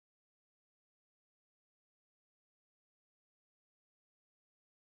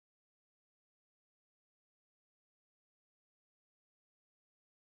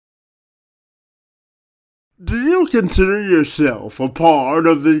Do you consider yourself a part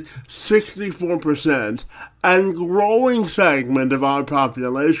of the 64% and growing segment of our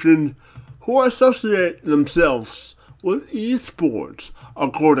population who associate themselves with esports,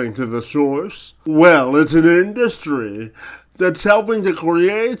 according to the source? Well, it's an industry that's helping to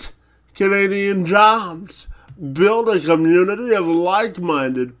create Canadian jobs, build a community of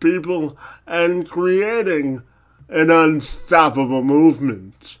like-minded people, and creating an unstoppable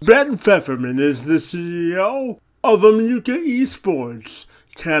movement. Ben Pfefferman is the CEO of Amuka Esports,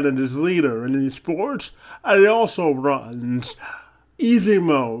 Canada's leader in esports, and he also runs Easy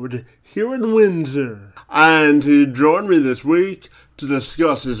Mode here in Windsor. And he joined me this week to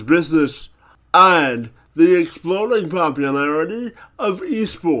discuss his business and the exploding popularity of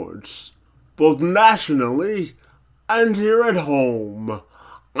esports, both nationally and here at home.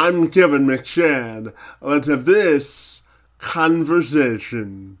 I'm Kevin McShane. Let's have this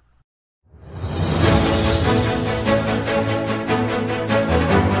conversation.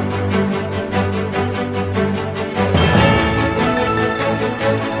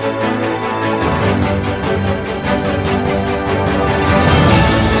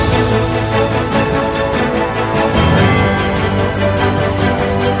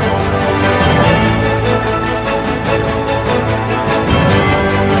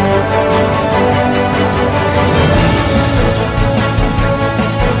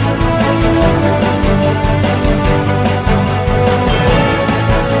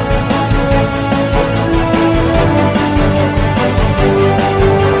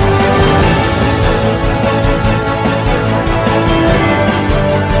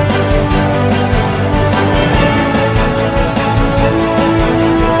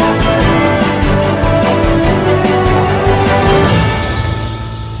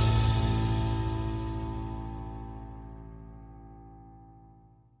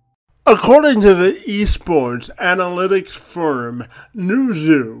 According to the esports analytics firm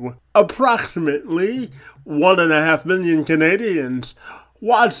Newzoo, approximately 1.5 million Canadians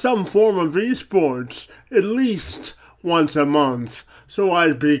watch some form of esports at least once a month. So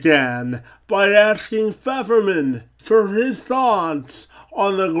I began by asking Pfefferman for his thoughts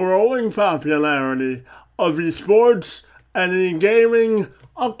on the growing popularity of esports and e-gaming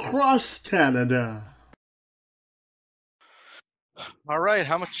across Canada. All right,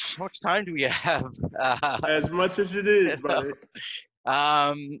 how much time do we have? As much as you need, buddy.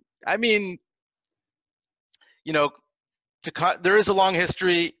 I mean, you know, there is a long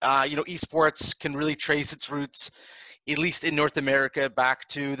history. Esports can really trace its roots, at least in North America, back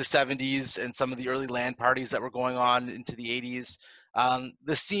to the 70s and some of the early LAN parties that were going on into the 80s.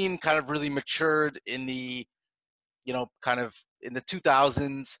 The scene kind of really matured in the, kind of in the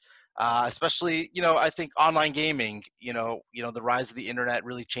 2000s. Especially, I think online gaming, the rise of the internet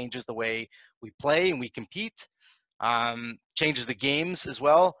really changes the way we play and we compete, changes the games as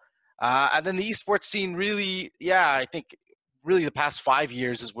well. And then the esports scene really, I think really the past 5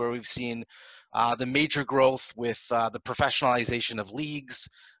 years is where we've seen the major growth with the professionalization of leagues,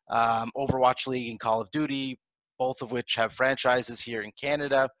 Overwatch League and Call of Duty, both of which have franchises here in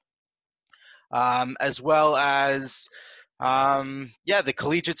Canada, as well as the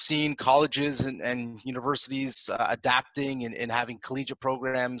collegiate scene, colleges and universities adapting and having collegiate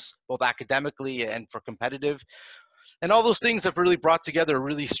programs, both academically and for competitive. And all those things have really brought together a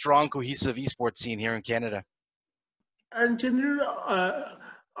really strong, cohesive esports scene here in Canada. And can you,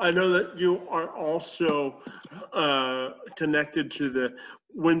 I know that you are also connected to the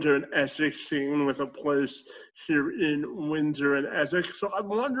Windsor and Essex scene with a place here in Windsor and Essex. So I'm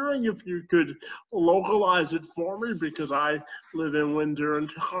wondering if you could localize it for me because I live in Windsor,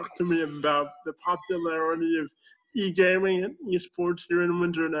 and talk to me about the popularity of e-gaming and esports here in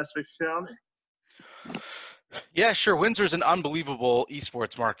Windsor and Essex County. Yeah, sure. Windsor's an unbelievable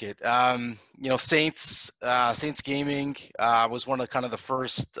esports market. Saints Gaming was one of the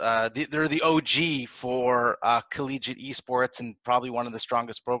first. They're the OG for collegiate esports and probably one of the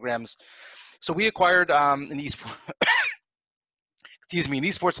strongest programs. So we acquired an esports, an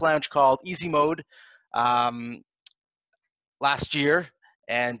esports lounge called Easy Mode last year,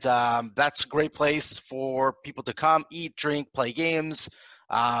 and that's a great place for people to come, eat, drink, play games.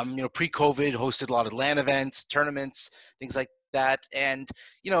 Pre-COVID, hosted a lot of LAN events, tournaments, things like that. And,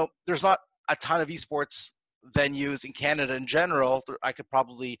 there's not a ton of esports venues in Canada in general. I could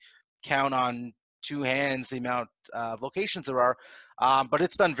probably count on two hands the amount of locations there are, but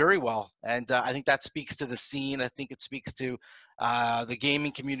it's done very well. And I think that speaks to the scene. I think it speaks to the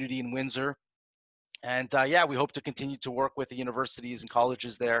gaming community in Windsor. And we hope to continue to work with the universities and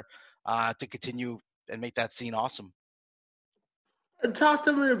colleges there to continue and make that scene awesome. Talk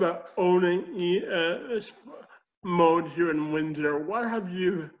to me about owning mode here in Windsor. What have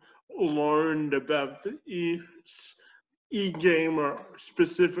you learned about the e-gamer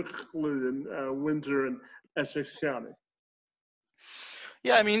specifically in Windsor and Essex County?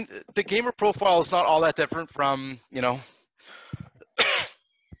 Yeah, I mean, the gamer profile is not all that different from,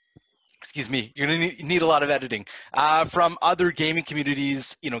 excuse me, you're going to need a lot of editing from other gaming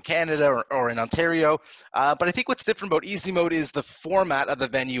communities, Canada or in Ontario. But I think what's different about Easy Mode is the format of the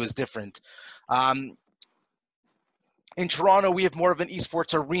venue is different. In Toronto, we have more of an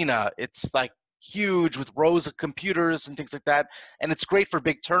esports arena. It's like huge with rows of computers and things like that. And it's great for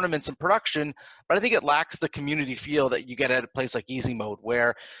big tournaments and production, but I think it lacks the community feel that you get at a place like Easy Mode,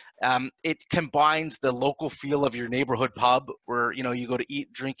 where it combines the local feel of your neighborhood pub where, you go to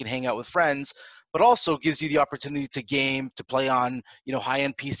eat, drink, and hang out with friends, but also gives you the opportunity to game, to play on,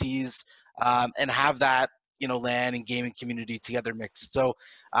 high-end PCs, and have that, LAN and gaming community together mixed. So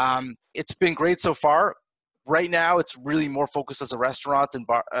it's been great so far. Right now, it's really more focused as a restaurant and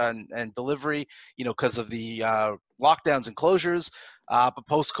bar and delivery, because of the lockdowns and closures. But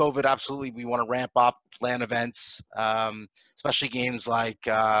post-COVID, absolutely, we want to ramp up LAN events, especially games like,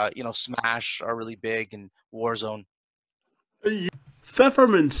 Smash are really big, and Warzone.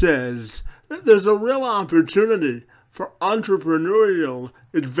 Pfefferman says that there's a real opportunity for entrepreneurial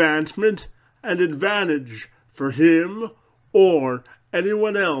advancement and advantage for him or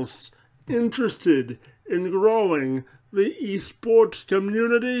anyone else interested in growing the esports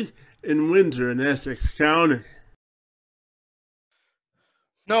community in Windsor and Essex County.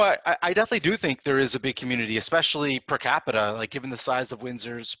 No, I definitely do think there is a big community, especially per capita. Like, given the size of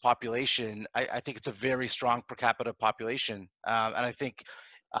Windsor's population, I think it's a very strong per capita population. And I think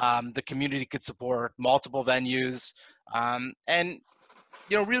the community could support multiple venues. And,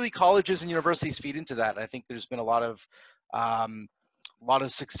 really colleges and universities feed into that. I think there's been a lot of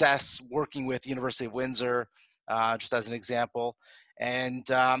success working with the University of Windsor, just as an example. And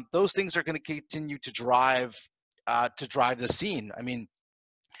those things are going to continue to drive the scene. I mean,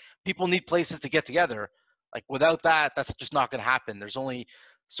 people need places to get together. Like, without that, that's just not going to happen. There's only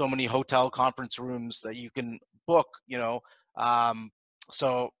so many hotel conference rooms that you can book,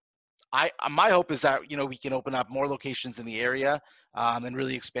 So my hope is that, we can open up more locations in the area, and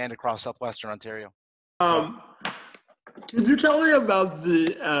really expand across Southwestern Ontario. Um, Could you tell me about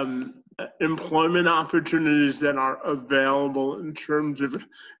the employment opportunities that are available in terms of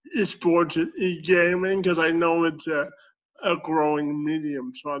esports and e-gaming? Because I know it's a growing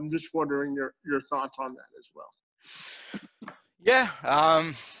medium, so I'm just wondering your thoughts on that as well. Yeah,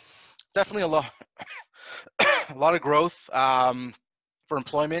 definitely a lot of growth for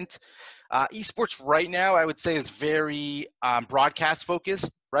employment. Esports right now, I would say, is very broadcast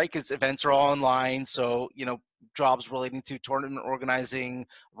focused, right? Because events are all online. So, jobs relating to tournament organizing,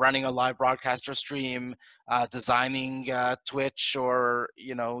 running a live broadcast or stream, designing Twitch or,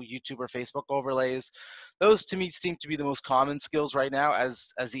 YouTube or Facebook overlays. Those, to me, seem to be the most common skills right now,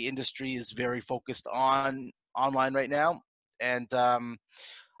 as the industry is very focused on online right now. And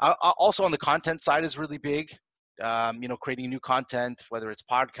also on the content side is really big. Creating new content, whether it's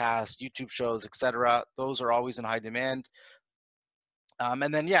podcasts, YouTube shows, etc. Those are always in high demand.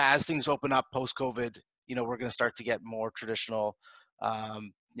 And then, yeah, as things open up post-COVID, we're going to start to get more traditional,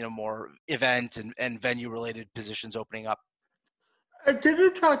 more event and venue-related positions opening up. Can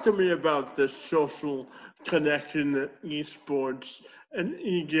you talk to me about the social connection that esports and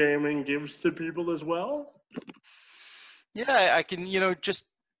e-gaming gives to people as well? Yeah, I can, just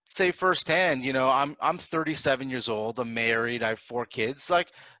say firsthand, I'm 37 years old. I'm married. I have 4 kids. Like,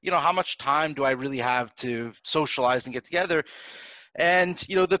 how much time do I really have to socialize and get together? And,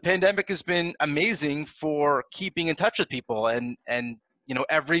 the pandemic has been amazing for keeping in touch with people. And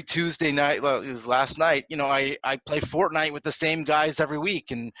every Tuesday night, well, it was last night, I play Fortnite with the same guys every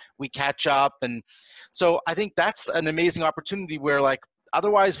week, and we catch up. And so I think that's an amazing opportunity where, like,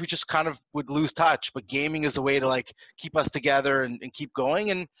 otherwise we just kind of would lose touch, but gaming is a way to, like, keep us together and keep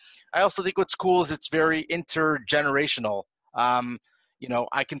going. And I also think what's cool is it's very intergenerational. I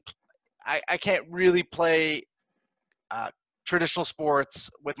can't really play traditional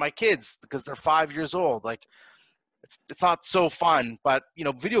sports with my kids because they're 5 years old. Like, it's not so fun, but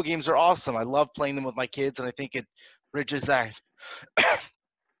video games are awesome. I love playing them with my kids, and I think it bridges that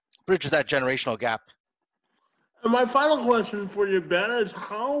generational gap. And my final question for you, Ben, is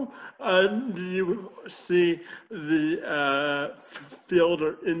how do you see the field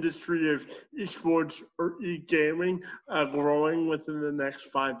or industry of esports or e-gaming growing within the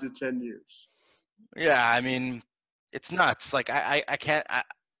next 5 to 10 years? Yeah, I mean, it's nuts. Like, I can't.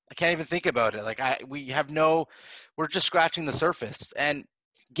 I can't even think about it. Like we're just scratching the surface. And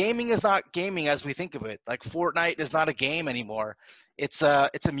gaming is not gaming as we think of it. Like Fortnite is not a game anymore. It's a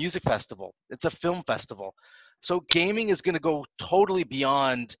music festival. It's a film festival. So gaming is going to go totally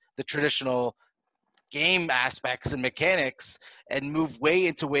beyond the traditional game aspects and mechanics and move way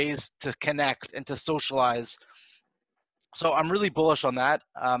into ways to connect and to socialize. So I'm really bullish on that.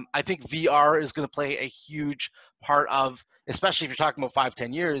 I think VR is going to play a huge part of, especially if you're talking about 5,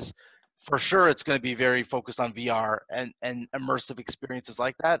 10 years, for sure it's going to be very focused on VR and immersive experiences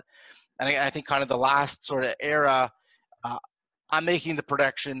like that. And I think kind of the last sort of era, uh, I'm making the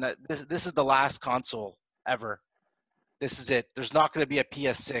prediction that this is the last console ever. This is it. There's not going to be a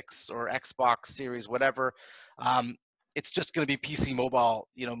PS6 or Xbox Series, whatever. Um, it's just going to be PC mobile,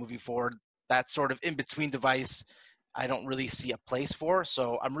 moving forward. That sort of in-between device, I don't really see a place for.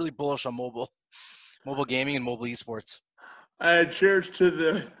 So I'm really bullish on mobile gaming and mobile esports. Cheers to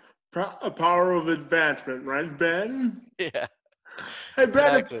the power of advancement, right, Ben? Yeah, Hey,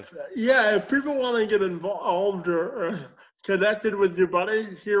 Ben, exactly. if people want to get involved or connected with your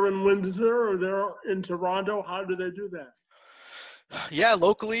buddy here in Windsor or there in Toronto, how do they do that? Yeah,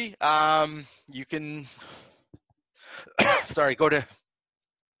 locally, you can, sorry, go to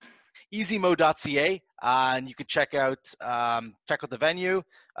easymode.ca, and you could check out the venue,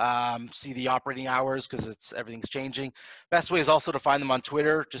 see the operating hours because everything's changing. Best way is also to find them on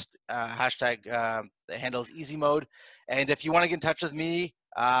Twitter. Just hashtag the handle is EasyMode. And if you want to get in touch with me,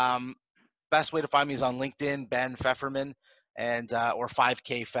 best way to find me is on LinkedIn, Ben Pfefferman, and or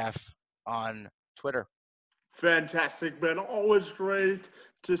 5KFeff on Twitter. Fantastic, Ben. Always great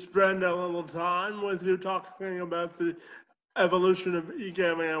to spend a little time with you talking about the evolution of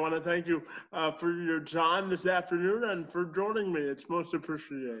e-gaming. I want to thank you for your time this afternoon and for joining me. It's most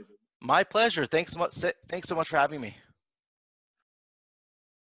appreciated. My pleasure. Thanks so much for having me.